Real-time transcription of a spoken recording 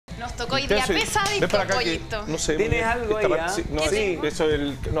Nos tocó hoy día pesadito, pollito. No sé. ¿Tienes algo ahí? Sí, no, sí, eso es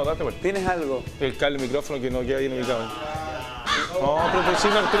el... No, date vuelta. ¿Tienes algo? El cable, el micrófono que no queda bien ubicado. No, pero sí,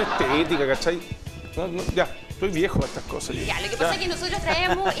 una cuestión estética, ¿cachai? No, ya, estoy viejo para estas cosas. Ya, lo que pasa es que nosotros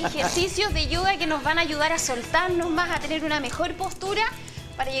traemos ejercicios de yoga que nos van a ayudar a soltarnos más, a tener una mejor postura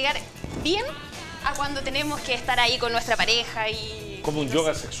para llegar bien a cuando tenemos que estar ahí con nuestra pareja y... ¿Como un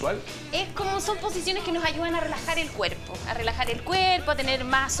yoga sexual? Es como son posiciones que nos ayudan a relajar el cuerpo, a tener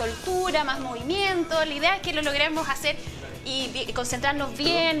más soltura, más movimiento. La idea es que lo logremos hacer y concentrarnos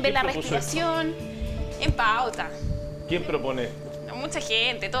bien, ver la respiración en pauta. ¿Quién propone? Mucha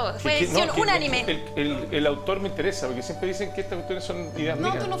gente, todo. Fue decisión unánime. El autor me interesa, porque siempre dicen que estas cuestiones son ideas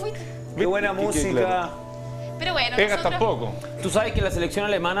mías. No, tú no fuiste. Qué buena música. Pero bueno, Pegas tampoco. ¿Tú sabes que la selección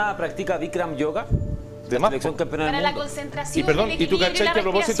alemana practica Bikram Yoga? La selección campeona del para la mundo. concentración, y perdón, el y tú equilibrio cachai la que a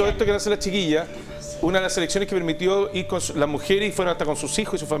propósito de respiración. esto que hace la chiquilla, una de las selecciones que permitió ir con las mujeres y fueron hasta con sus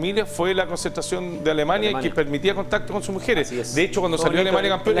hijos y su familia fue la concentración de Alemania, que permitía contacto con sus mujeres. De hecho, cuando salió Alemania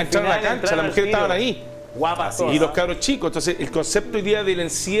campeón, entraron a la cancha, las mujeres estaban ahí. Guapas. Y los cabros chicos. Entonces, el concepto hoy día del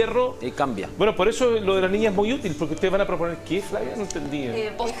encierro... cambia. Bueno, por eso lo de las niñas es muy útil, porque ustedes van a proponer... ¿Qué, Flavia? No entendía.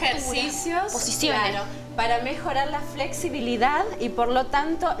 Ejercicios posiciones. Claro, para mejorar la flexibilidad y por lo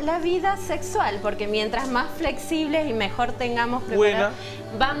tanto la vida sexual, porque mientras más flexibles y mejor tengamos preparado,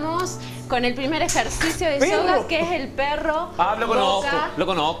 vamos con el primer ejercicio de yoga, que es el perro. Ah, lo conozco, boca lo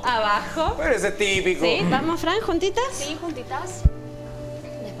conozco. abajo. Pero ese es típico. Sí, vamos, Fran, juntitas. Sí, juntitas.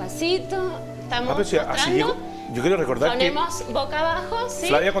 Despacito. Estamos así llegó. Yo quiero recordar ponemos boca abajo, ¿sí?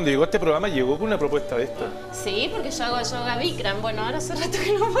 Flavia, cuando llegó a este programa, llegó con una propuesta de esta. Sí, porque yo hago yoga Bikram. Bueno, ahora hace rato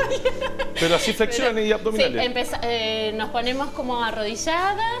que no voy. Pero así flexiones y abdominales. Sí, nos ponemos como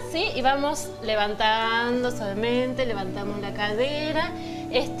arrodilladas, ¿sí? Y vamos levantando suavemente, levantamos la cadera,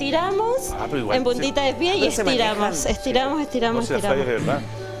 estiramos en puntita de pie y estiramos. Estiramos. Flavia, de verdad.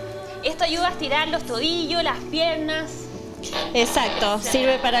 Esto ayuda a estirar los tobillos, las piernas. Exacto,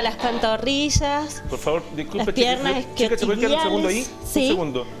 sirve para las pantorrillas. Por favor, disculpe, las piernas chica, ¿se puede quedar un segundo ahí? Sí. Un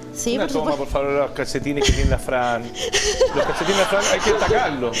segundo. Sí, una toma, por favor, los calcetines que tiene la Fran. Los calcetines de la Fran hay que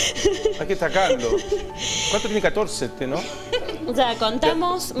destacarlos. Hay que destacarlos. ¿Cuánto tiene? 14 ¿no? Ya,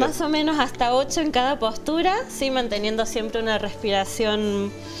 contamos más o menos hasta 8 en cada postura, sí, manteniendo siempre una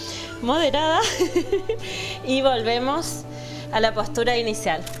respiración moderada. Y volvemos a la postura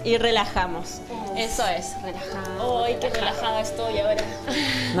inicial y relajamos. Eso es, relajado. ¡Ay, qué relajada estoy ahora!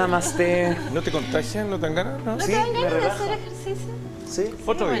 Namaste. ¿No te contagian? ¿No te dan ganas? ¿No? ¿No te dan ganas de hacer ejercicio? Sí.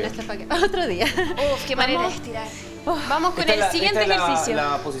 Otro día. Otro día. Uf, qué manera de estirar. Vamos con el siguiente ejercicio.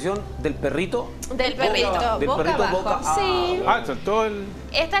 La posición del perrito. Del perrito. Boca abajo. Sí. Todo el...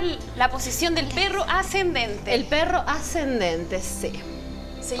 Esta es la posición del perro ascendente. El perro ascendente, sí.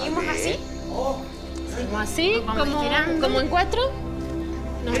 Seguimos así. Seguimos así, Vamos estirando. como en 4.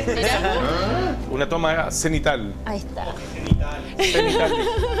 Nos estiramos. Una toma cenital. Ahí está. Cenital.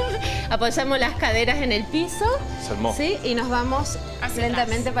 Apoyamos las caderas en el piso. Se armó. ¿Sí? Y nos vamos Hacia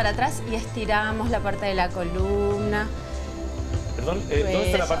lentamente para atrás y estiramos la parte de la columna. Perdón, ¿dónde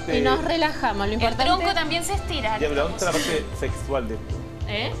está la parte...? Y nos relajamos. Lo El importante... tronco también se estira. Ya, pero ¿dónde está la parte sexual de esto?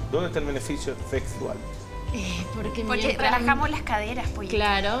 ¿Eh? ¿Dónde está el beneficio sexual? Porque mientras... relajamos las caderas, pues.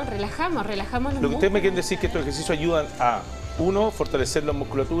 Claro, relajamos los Lo que músculos. ustedes me quieren decir es que estos ejercicios ayudan a, uno, fortalecer la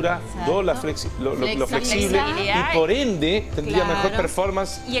musculatura, Exacto. dos, lo flexible, y por ende tendría mejor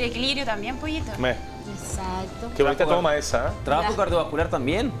performance. Y el equilibrio también, pollito. Exacto. Qué bonita toma esa, ¿eh? Trabajo cardiovascular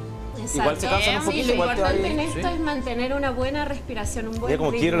también. Exacto. Igual se cansan un Sí, poquito. lo Igual te importante va en bien. esto es mantener una buena respiración, un buen Mira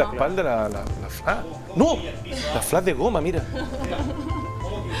cómo ritmo. quiere la espalda la flat. ¡No! La flat de goma, mira.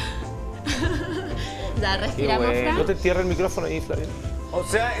 Ya, respiramos, bueno. Fran. No te entierra el micrófono ahí, Flavia. O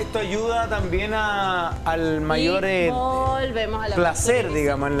sea, esto ayuda también al mayor Y volvemos a la placer, postura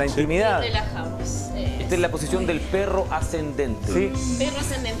digamos, en la intimidad. y relajamos. Esta es la posición del perro ascendente. Sí. Perro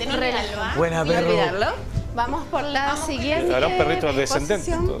ascendente, no relajamos. Buena, Sin perro. olvidarlo. Vamos por la siguiente. Habrá un perrito descendente,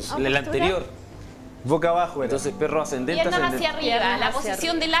 posición entonces. o El postura. anterior. Boca abajo era. Entonces, perro ascendente, Piernas ascendente. hacia arriba, Piernas la hacia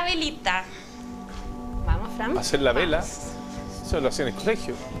posición de la velita. Vamos, Fran. Hacer la vela. Eso lo hacía en el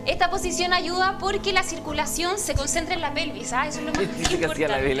colegio. Esta posición ayuda porque la circulación se concentra en la pelvis, ¿ah? Eso es lo más Dice que hacía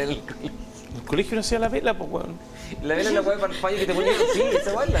la importante. vela en el colegio. En el colegio no hacía la vela, pues, weón. La vela es la hueá de parpayo que te ponía. Sí,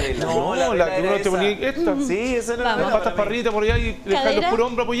 esa hueá es la vela. No, la que uno te ponía esta. Sí, esa era la Las vela patas para para mí. arriba, por allá y dejar los Cadera. puros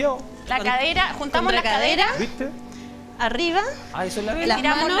hombros apoyados. La cadera, juntamos la Contra cadera, ¿Viste? Arriba. Ah, eso es la vela. Las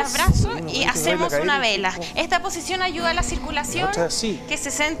estiramos manos. los brazos Bueno, y bueno, hacemos la una cadera. vela. Esta posición ayuda a la circulación La otra así. que se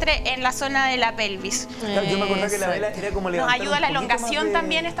centre en la zona de la pelvis. Claro, yo me acordaba que la vela era como Nos levantar ayuda a la un poquito elongación más de-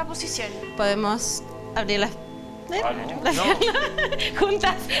 también esta posición. Podemos abrir las No.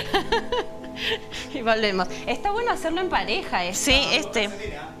 juntas. Y volvemos. Está bueno hacerlo en pareja, Sí, este.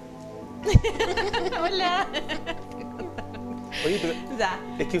 Hola. Oye, pero Ya.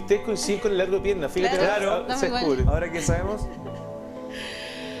 es que ustedes coinciden con el largo de pierna. Fíjate, Claro. ahora se Igual. descubre. Ahora que sabemos.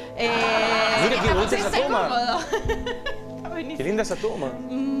 Mira qué bonita esa Está toma. cómodo. Qué linda esa toma.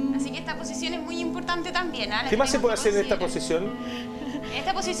 Así que esta posición es muy importante también. ¿Ah? La ¿Qué más se tenemos puede que hacer en esta considerar. posición? En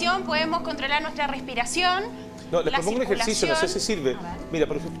esta posición podemos controlar nuestra respiración. No, les la propongo un ejercicio, no sé si sirve. Mira,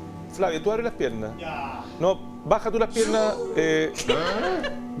 por ejemplo, Flavia, tú abres las piernas. No, baja tú las piernas,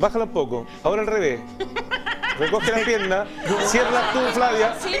 bájala un poco. Ahora al revés. Recoge las piernas, cierras tú,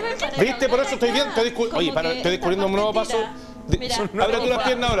 Flavia. Sirve para ¿Viste? Por eso estoy bien. Como Oye, que estoy descubriendo un esta nuevo parte paso. Mira. Abre tú las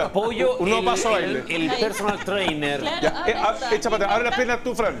piernas ahora. Apoyo Un nuevo paso a baile. el personal trainer. Claro, Ya, ahora está. echa para atrás. Abre las piernas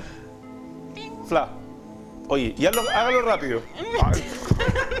tú, Fran. Fla. Oye, y hágalo rápido. Ay.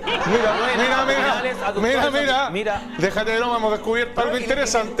 Mira. Déjate de broma, hemos descubierto algo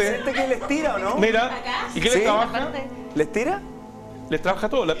interesante. ¿Siente que les tira o no? Mira. ¿Y qué les Sí. trabaja? ¿Les tira? Les trabaja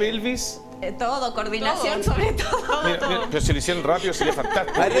todo, la pelvis. Todo, coordinación sobre todo. Mira, pero si lo hicieron rápido sería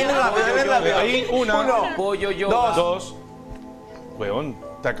fantástico. A ver, dale rápido. Ahí, una. Apoyo yo. Dos. Weón,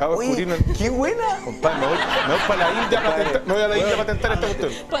 te acabo de Oye, descubrir. qué buena. Compadre, me voy para la India para tentar, me voy a la India para tentar esta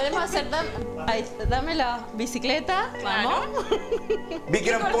cuestión. Podemos hacer, dame la bicicleta, vamos.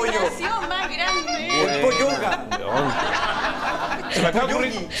 Bikram pollo. Coordinación más grande. El polloga. Weón. Se me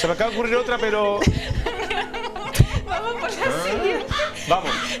acaba de ocurrir otra, pero Vamos por la siguiente.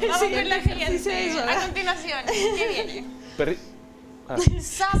 vamos. Vamos con la ejercicio de siguiente. yoga. A continuación, ¿qué viene?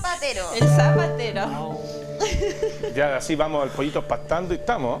 Zapatero. El zapatero. Ya así vamos al pollito pastando y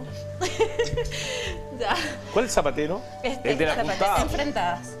estamos. Ya. ¿Cuál es el zapatero? El de la zapatero. puntada.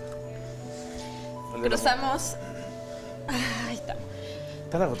 Enfrentadas. Cruzamos. Ahí está.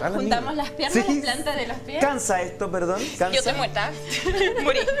 ¿Están agotadas las Juntamos niñas? las piernas, Sí. las plantas de los pies. Cansa esto, perdón. Cansa. Yo estoy muerta.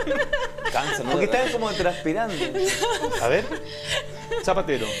 Morí. Cansa, ¿no? Porque están como transpirando. A ver.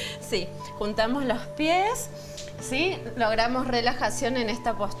 Zapatero. Sí, juntamos los pies, ¿sí? Logramos relajación en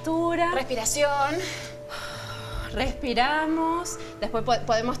esta postura. Respiración. Respiramos. Después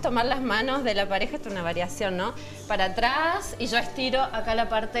podemos tomar las manos de la pareja, esto es una variación, ¿no? Para atrás y yo estiro acá la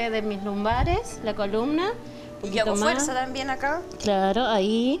parte de mis lumbares, la columna. Y yo hago poquito más. fuerza también acá. Claro,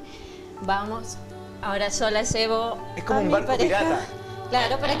 ahí. Vamos. Ahora yo la llevo Es como a un mi barco pareja. pirata.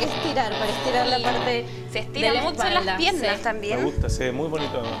 Claro, para estirar la parte. Se estira de la mucho espalda, las piernas sí. Me también. gusta, se ve muy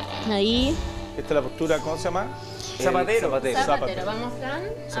bonito además. Ahí. Esta es la postura, ¿cómo se llama? Zapatero. Zapatero, vamos, Fran.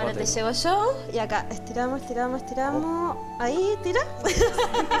 Ahora te llevo yo. Y acá estiramos. Ahí, tira.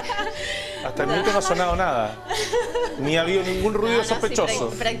 Hasta el momento no ha sonado nada. Ni ha habido ningún ruido No, sí,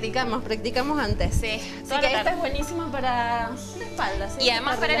 sospechoso. practicamos antes. Sí, Así toda que la esta tarde. es buenísima para la espalda. ¿sí? Y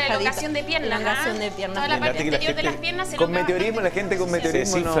además Está para la relajadita. elongación de piernas. Elongación ¿ah? de piernas. Toda la parte Fíjate que la anterior de gente- las piernas se Con elonga meteorismo, la bastante. gente con Se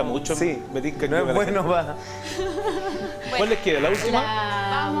meteorismo desinfla no. mucho. Sí. Me tinca No que es la bueno gente- va. ¿Cuál les queda? ¿La última?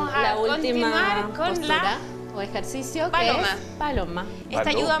 Vamos a la última continuar con postura la o ejercicio paloma. que es paloma. Esta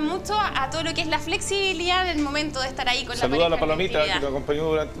Paloma. ayuda mucho a todo lo que es la flexibilidad del momento de estar ahí con Saluda a la la pareja. en palomita que intimidad. nos acompañó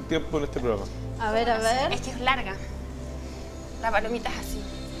durante un tiempo en este programa. A ver. Es que es larga. La palomita es así.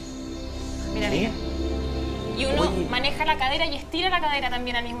 Mira, ¿Sí? mira. Y uno maneja la cadera y estira la cadera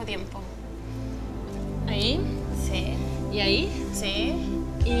también al mismo tiempo. Ahí. Sí, Y ahí. sí.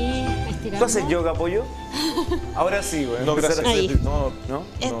 Y estiramos. ¿Tú haces yoga, pollo? Ahora sí, güey. No, gracias. Ahí. No, ¿No?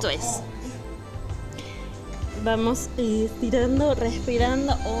 Esto es. Vamos estirando,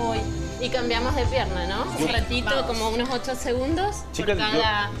 respirando. Uy. Y cambiamos de pierna, ¿no? Un ratito, como unos 8 segundos. chicas, por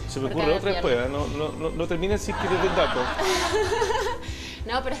cada, se me por ocurre cada otra pierna. después. No terminen sin que les den datos.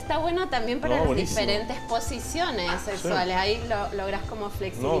 No, pero está bueno también para No, las buenísimo. diferentes posiciones sexuales. Ahí logras como No, todo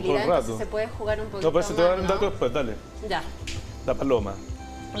flexibilidad, el rato. entonces se puede jugar un poquito No, pero se te va a dar un más, dato ¿no? después, dale. Ya. La paloma.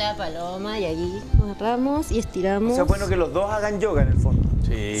 La paloma y ahí agarramos y estiramos. O sea, bueno que los dos hagan yoga en el fondo.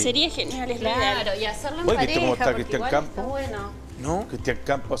 Sí. Sería genial, es lo ideal. Claro, y hacerlo en Oye, ¿viste pareja, cómo está porque Cristian igual Campos? está bueno. ¿No? Cristian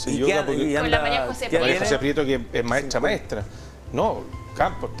Campos hace ¿Y yoga qué- porque... y Con la María José ¿qué Prieto. María tiene? José Prieto, que es maestra. No,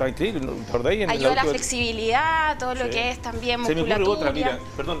 Campos, está increíble. ¿No? ¿Te acordáis? En el Ayuda a la auto- flexibilidad, todo lo Sí. que es también Se me musculatura. ocurre otra, mira,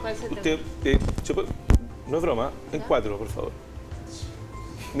 perdón, ¿Cuál se te usted, ¿se puede? No es broma, en 4, por favor.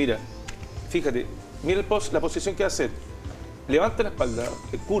 Mira, fíjate, mira la posición que va a hacer. Levanta la espalda,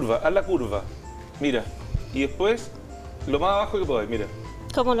 curva, haz la curva, mira, y después lo más abajo que podáis, mira.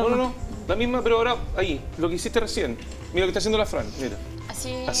 ¿Cómo lo No, la misma, pero ahora ahí, lo que hiciste recién. Mira lo que está haciendo la Fran, mira.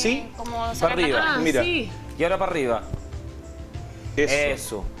 Así, ¿Así? como Para sacar la arriba. mano. Mira. sí. Y ahora para arriba.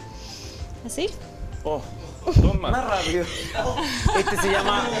 Eso. ¿Así? Oh, dos Más más. rápido. Este se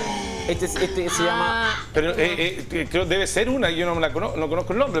llama. Este se llama. Pero creo que debe ser una, yo no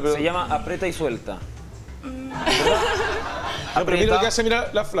conozco el nombre, pero... Se llama aprieta y suelta. No, pero mira lo que hace, mira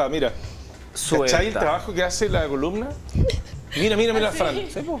la Fla, mira. ¿Cachai el Suelta. trabajo que hace la columna? Mira la Fran.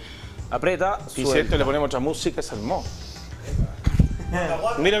 ¿Sí, po? Aprieta, Y si suelta. esto le ponemos otra música, se armó.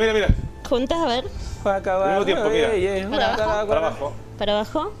 Mira, mira, mira. Juntas, a ver. Para acabar. Al mismo tiempo, mira. ¿Para Para abajo. ¿Para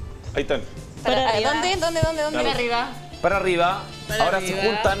abajo? Ahí están. Para arriba. ¿Dónde? Para arriba. Para arriba. Ahora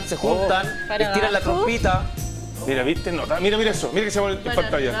se juntan, Para estiran la abajo. trompita. Mira, ¿viste? No, mira, mira eso. Mira que se pone en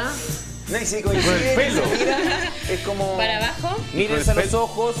pantalla. No, y si Con el coinciden, pelo. se miran, es como... Para abajo. Mírense a los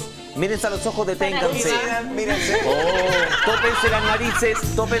ojos. Mírense a los ojos, deténganse. Coincidan, mírense. Tópense las narices,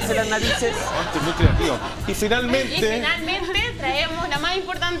 tópense las narices. Estoy muy creativo. Y Y finalmente, finalmente traemos la más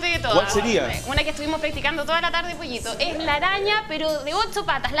importante de todas. ¿cuál sería? Una que estuvimos practicando toda la tarde, Pollito. Es la araña, pero de 8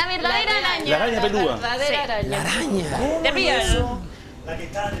 patas, la verdadera araña. la araña peluda. Sí. Araña. De real.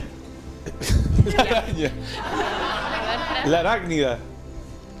 La araña. La arácnida.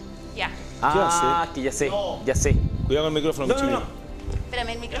 Ya. Ah, que ya sé. Cuidado con el micrófono, chiquillo. Espérame,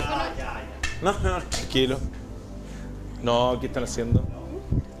 el micrófono. No. Tranquilo. No, ¿qué están haciendo?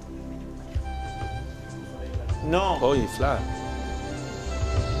 No. Oye, Fla.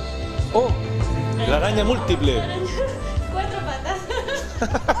 ¡Oh! La araña múltiple. 4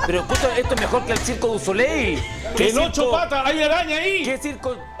 patas. Pero escucha, esto es mejor que el circo du Soleil. ¿Qué En 8 circo- patas hay araña ahí. ¿Qué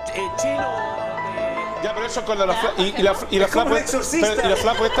circo chino? Ya, pero eso con la Fla. Y la Fla como puede. un exorcista. Pero, ¿y la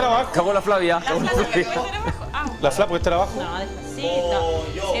Fla puede estar abajo? Cagó la Flavia. ¿La Fla puede estar abajo? No, despacito.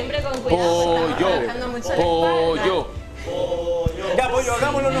 Siempre con cuidado. porque estamos trabajando mucho la espalda. Ya, pollo,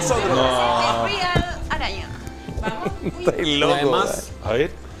 hagámoslo nosotros. No. Es real araña. Estoy loco. Una vez más. A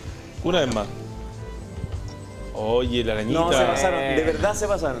ver, una vez más. Oye, la arañita. No, se pasaron. De verdad se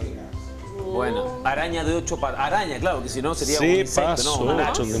pasaron. Bueno, araña de 8 patas. Araña, claro, que si no sería un Se insecto, pasó, ¿no? Araña.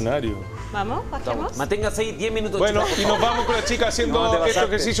 extraordinario. Vamos, bajemos. Manténgase ahí 10 minutos. Bueno, chicos, y por nos favor. vamos con la chica haciendo No, te estos pasaste.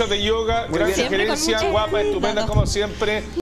 ejercicios de yoga. Gran bien. Siempre con sugerencia, mucha guapa, ayuda. estupenda como siempre.